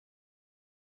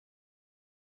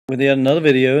With yet another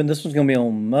video, and this one's going to be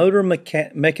on motor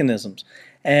mechanisms,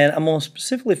 and I'm going to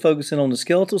specifically focus in on the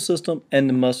skeletal system and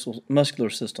the muscular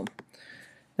system.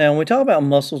 Now when we talk about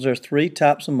muscles, there are three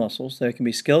types of muscles. There can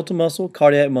be skeletal muscle,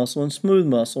 cardiac muscle, and smooth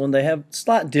muscle, and they have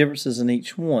slight differences in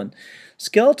each one.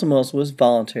 Skeletal muscle is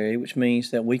voluntary, which means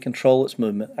that we control its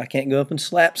movement. I can't go up and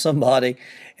slap somebody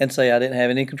and say I didn't have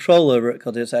any control over it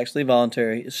because it's actually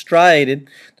voluntary. It's striated.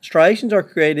 The striations are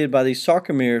created by these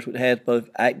sarcomeres, which has both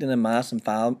actin and myosin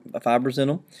fibers in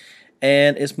them,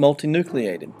 and it's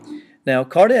multinucleated. Now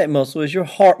cardiac muscle is your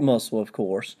heart muscle, of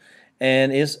course,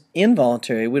 and it's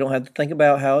involuntary. We don't have to think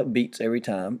about how it beats every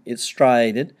time. It's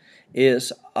striated.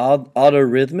 It's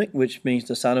autorhythmic, which means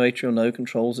the sinoatrial node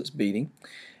controls its beating.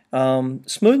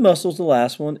 Smooth muscle is the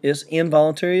last one. It's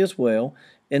involuntary as well,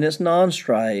 and it's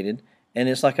non-striated, and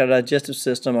it's like our digestive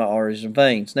system, our arteries and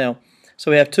veins. Now,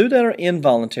 so we have two that are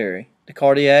involuntary, the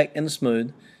cardiac and the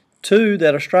smooth, two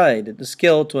that are striated, the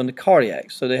skeletal and the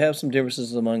cardiac. So they have some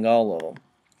differences among all of them.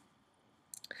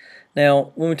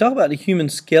 Now, when we talk about the human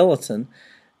skeleton,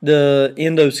 the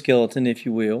endoskeleton, if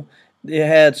you will, it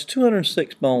has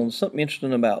 206 bones. Something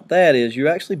interesting about that is you're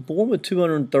actually born with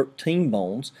 213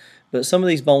 bones, but some of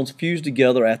these bones fuse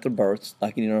together after birth,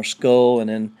 like in our skull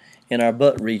and in our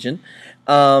butt region.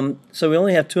 So we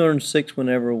only have 206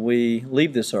 whenever we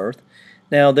leave this earth.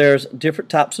 Now, there's different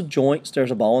types of joints.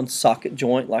 There's a ball and socket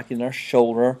joint, like in our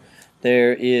shoulder.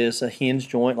 There is a hinge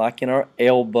joint, like in our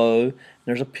elbow.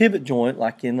 There's a pivot joint,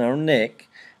 like in our neck.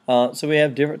 So we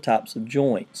have different types of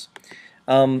joints.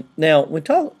 Now,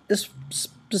 let's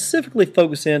specifically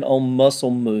focus in on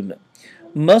muscle movement.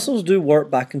 Muscles do work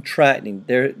by contracting.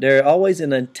 They're always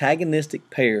in antagonistic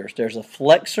pairs. There's a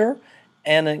flexor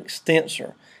and an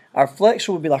extensor. Our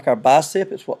flexor would be like our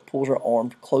bicep. It's what pulls our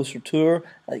arm closer to her.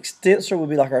 An extensor would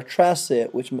be like our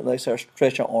tricep, which makes us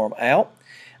stretch our arm out.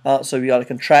 So you got a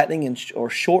contracting or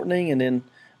shortening, and then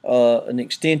an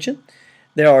extension.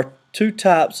 There are two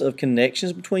types of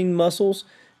connections between muscles.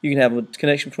 You can have a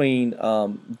connection between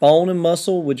bone and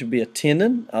muscle, which would be a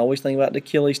tendon. I always think about the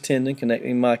Achilles tendon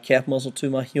connecting my calf muscle to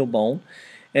my heel bone.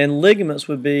 And ligaments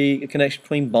would be a connection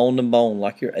between bone and bone,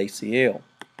 like your ACL.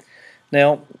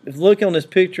 Now, if you look on this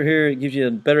picture here, it gives you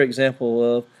a better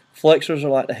example of flexors are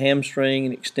like the hamstring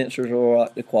and extensors are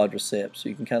like the quadriceps. So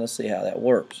you can kind of see how that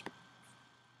works.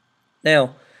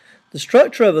 Now, the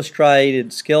structure of a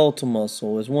striated skeletal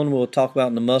muscle is one we'll talk about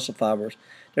in the muscle fibers.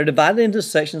 They're divided into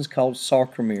sections called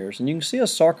sarcomeres, and you can see a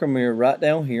sarcomere right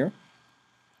down here.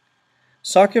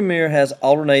 Sarcomere has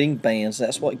alternating bands.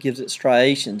 That's what gives it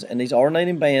striations, and these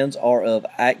alternating bands are of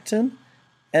actin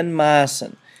and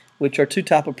myosin, which are two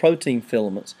types of protein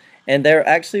filaments, and they're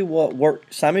actually what work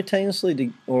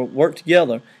simultaneously or work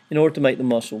together in order to make the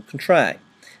muscle contract.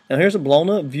 Now here's a blown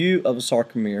up view of a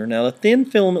sarcomere. Now the thin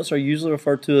filaments are usually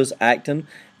referred to as actin,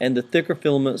 and the thicker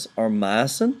filaments are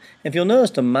myosin. If you'll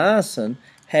notice, the myosin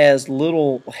has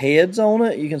little heads on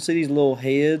it. You can see these little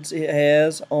heads it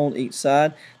has on each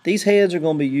side. These heads are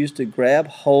going to be used to grab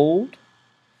hold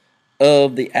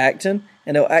of the actin,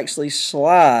 and they'll actually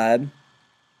slide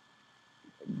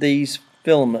these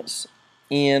filaments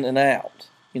in and out,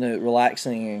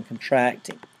 relaxing and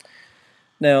contracting.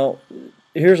 Now,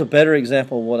 here's a better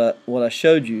example of what I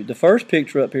showed you. The first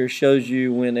picture up here shows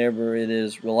you whenever it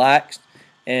is relaxed,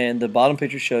 and the bottom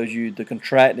picture shows you the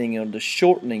contracting or the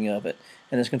shortening of it,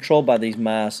 and it's controlled by these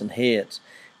myosin heads.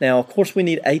 Now, of course, we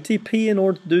need ATP in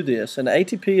order to do this, and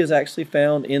ATP is actually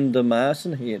found in the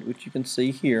myosin head, which you can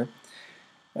see here.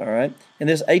 All right, and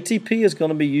this ATP is going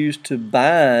to be used to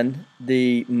bind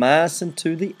the myosin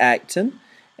to the actin,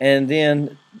 and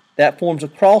then that forms a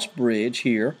cross bridge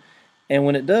here. And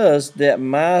when it does, that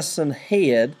myosin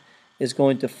head is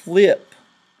going to flip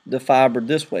the fiber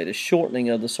this way, the shortening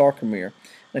of the sarcomere.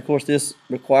 And of course, this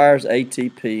requires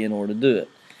ATP in order to do it.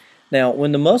 Now,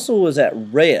 when the muscle is at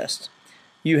rest,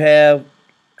 you have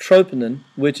troponin,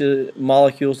 which are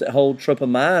molecules that hold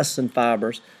tropomyosin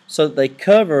fibers, so that they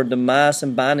cover the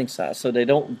myosin binding site, so they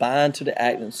don't bind to the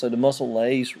actin, so the muscle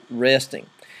lays resting.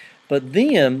 But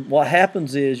then what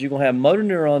happens is you're going to have motor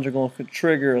neurons are going to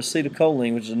trigger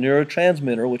acetylcholine, which is a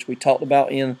neurotransmitter, which we talked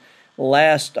about in the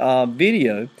last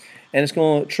video, and it's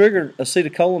going to trigger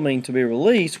acetylcholine to be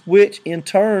released, which in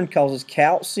turn causes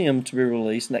calcium to be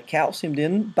released, and that calcium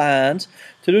then binds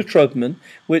to the troponin,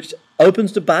 which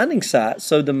opens the binding site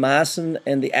so the myosin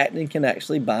and the actin can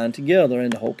actually bind together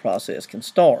and the whole process can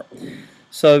start.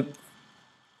 So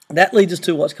that leads us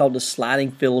to what's called the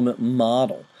sliding filament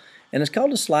model. And it's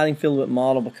called the sliding filament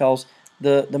model because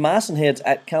the myosin heads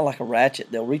act kind of like a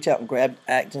ratchet. They'll reach out and grab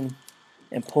actin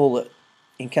and pull it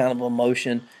in kind of a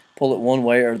motion, pull it one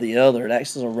way or the other. It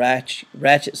acts as a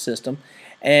ratchet system.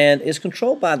 and it's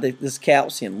controlled by this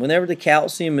calcium. Whenever the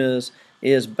calcium is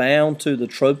bound to the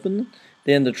troponin,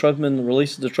 then the troponin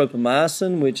releases the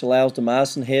tropomyosin, which allows the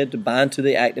myosin head to bind to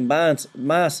the actin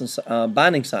myosin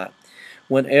binding site.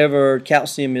 Whenever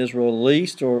calcium is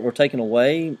released or taken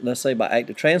away, let's say by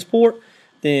active transport,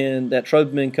 then that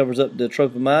troponin covers up the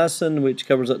tropomyosin, which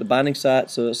covers up the binding site,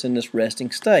 so it's in this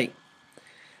resting state.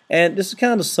 And this is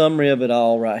kind of the summary of it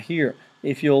all right here.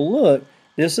 If you'll look,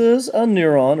 this is a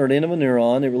neuron, or the end of a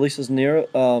neuron. It releases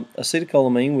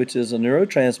acetylcholine, which is a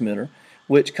neurotransmitter,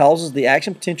 which causes the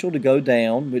action potential to go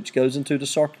down, which goes into the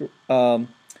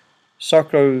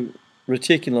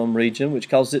sacroreticulum region, which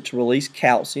causes it to release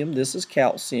calcium. This is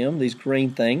calcium, these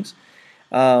green things.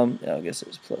 I guess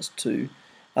it's +2.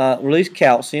 Release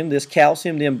calcium. This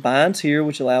calcium then binds here,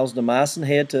 which allows the myosin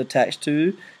head to attach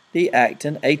to the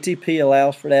actin. ATP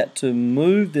allows for that to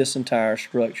move this entire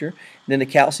structure. Then the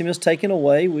calcium is taken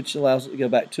away, which allows it to go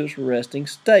back to its resting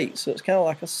state. So it's kind of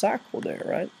like a cycle there,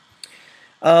 right?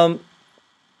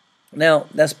 Now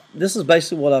this is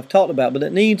basically what I've talked about, but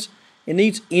it needs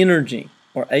energy,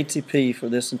 or ATP, for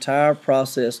this entire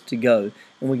process to go,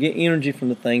 and we get energy from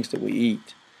the things that we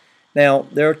eat. Now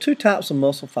there are two types of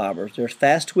muscle fibers. There's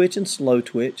fast twitch and slow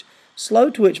twitch. Slow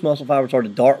twitch muscle fibers are the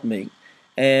dark meat,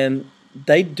 and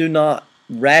they do not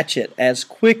ratchet as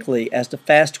quickly as the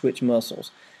fast twitch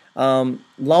muscles.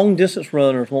 Long distance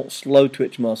runners want slow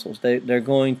twitch muscles. They're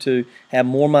going to have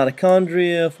more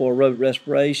mitochondria for aerobic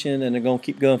respiration, and they're going to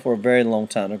keep going for a very long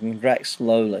time. They're going to contract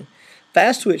slowly.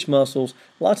 Fast twitch muscles,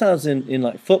 a lot of times in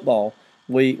like football,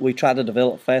 we try to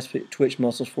develop fast twitch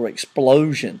muscles for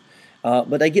explosion.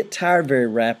 But they get tired very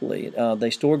rapidly. They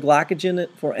store glycogen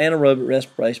for anaerobic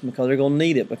respiration because they're going to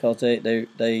need it because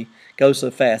they go so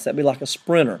fast. That'd be like a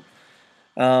sprinter.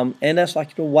 And that's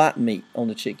like the white meat on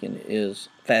the chicken is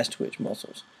fast twitch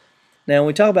muscles. Now when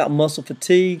we talk about muscle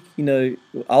fatigue, you know,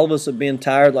 all of us have been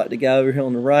tired, like the guy over here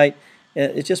on the right.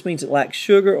 It just means it lacks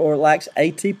sugar or it lacks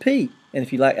ATP. And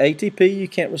if you lack ATP, you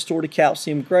can't restore the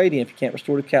calcium gradient. If you can't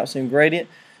restore the calcium gradient,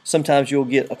 sometimes you'll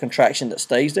get a contraction that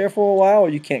stays there for a while, or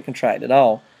you can't contract at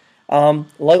all.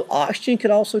 Low oxygen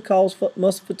could also cause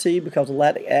muscle fatigue because the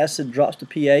lactic acid drops the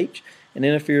pH and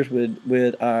interferes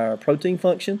with our protein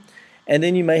function. And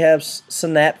then you may have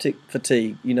synaptic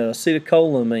fatigue, you know,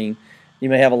 acetylcholine. You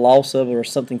may have a loss of it or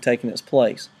something taking its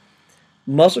place.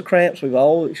 Muscle cramps, we've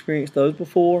all experienced those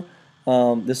before.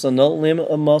 This is another limit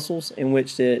of muscles in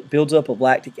which it builds up of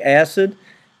lactic acid.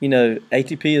 You know,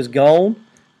 ATP is gone.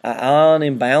 Ion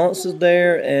imbalance is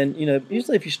there, and you know,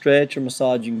 usually if you stretch or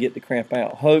massage, you can get the cramp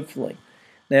out, hopefully.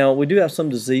 Now, we do have some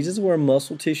diseases where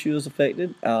muscle tissue is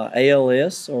affected.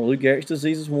 ALS, or Lou Gehrig's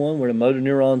disease, is one where the motor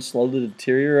neurons slowly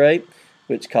deteriorate,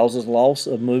 which causes loss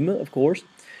of movement, of course.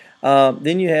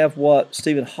 Then you have what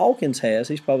Stephen Hawking has.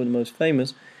 He's probably the most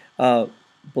famous.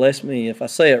 Bless me if I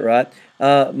say it right.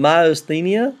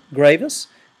 Myasthenia gravis,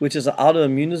 which is an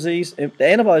autoimmune disease. The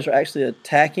antibodies are actually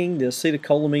attacking the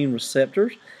acetylcholine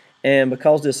receptors, and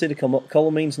because the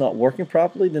acetylcholine is not working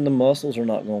properly, then the muscles are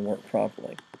not going to work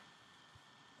properly.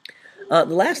 The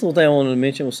last little thing I wanted to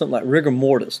mention was something like rigor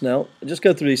mortis. Now, just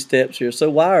go through these steps here. So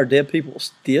why are dead people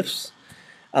stiffs?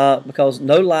 Because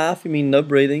no life, you mean no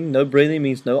breathing. No breathing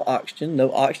means no oxygen.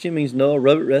 No oxygen means no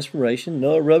aerobic respiration.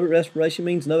 No aerobic respiration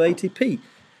means no ATP.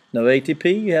 No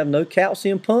ATP, you have no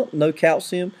calcium pump. No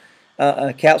calcium.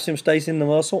 Calcium stays in the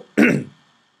muscle.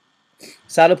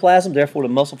 Cytoplasm, therefore the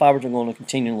muscle fibers are going to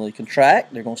continually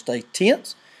contract. They're going to stay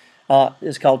tense.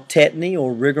 It's called tetany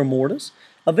or rigor mortis.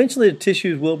 Eventually the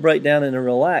tissues will break down and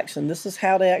relax, and this is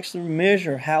how they actually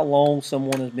measure how long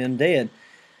someone has been dead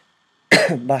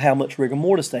by how much rigor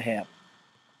mortis they have.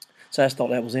 So I just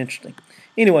thought that was interesting.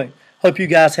 Anyway, hope you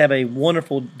guys have a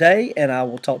wonderful day, and I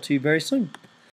will talk to you very soon.